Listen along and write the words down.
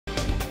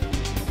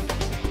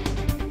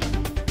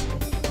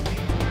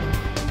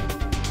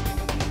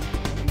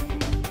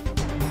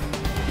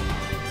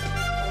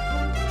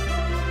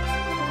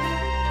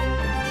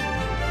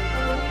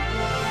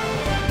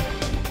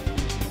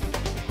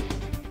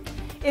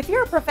If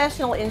you're a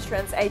professional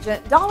insurance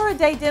agent, Dollar a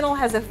Day Dental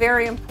has a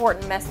very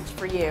important message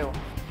for you.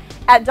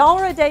 At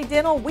Dollar a Day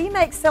Dental, we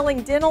make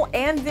selling dental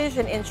and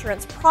vision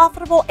insurance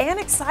profitable and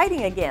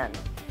exciting again.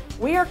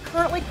 We are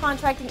currently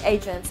contracting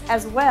agents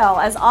as well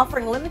as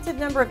offering a limited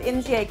number of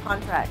NGA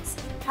contracts.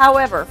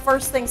 However,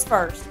 first things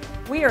first,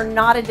 we are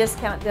not a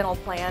discount dental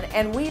plan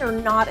and we are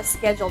not a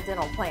scheduled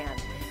dental plan.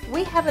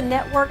 We have a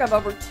network of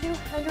over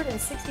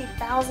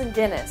 260,000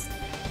 dentists.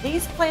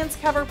 These plans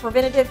cover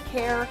preventative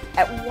care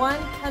at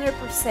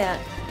 100%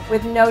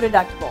 with no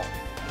deductible.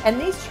 And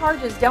these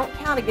charges don't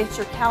count against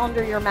your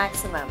calendar year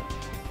maximum.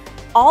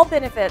 All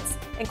benefits,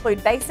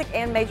 include basic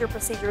and major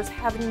procedures,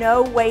 have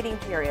no waiting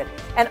period,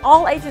 and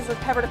all ages are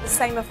covered at the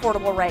same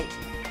affordable rate.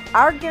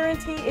 Our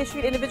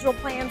guarantee-issued individual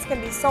plans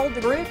can be sold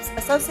to groups,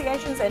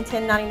 associations, and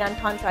 1099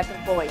 contract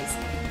employees.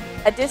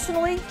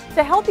 Additionally,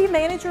 to help you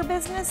manage your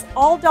business,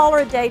 all Dollar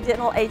a Day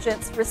Dental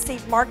agents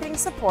receive marketing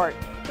support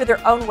through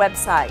their own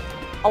website,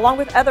 along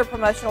with other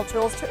promotional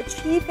tools to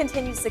achieve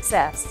continued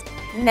success.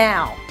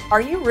 Now,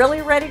 are you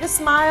really ready to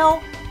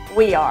smile?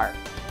 We are.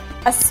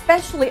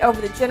 Especially over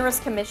the generous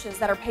commissions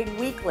that are paid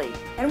weekly,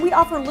 and we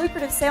offer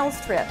lucrative sales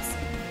trips.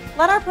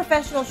 Let our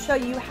professionals show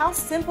you how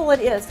simple it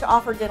is to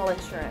offer dental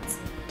insurance.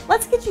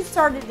 Let's get you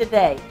started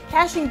today,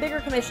 cashing bigger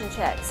commission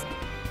checks.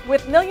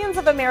 With millions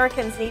of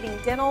Americans needing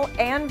dental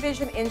and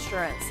vision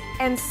insurance,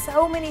 and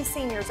so many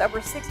seniors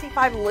over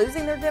 65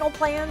 losing their dental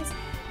plans,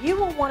 you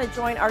will want to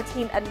join our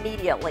team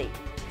immediately.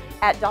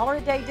 At Dollar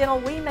a Day Dental,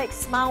 we make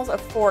smiles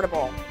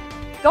affordable.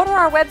 Go to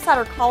our website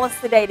or call us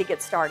today to get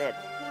started.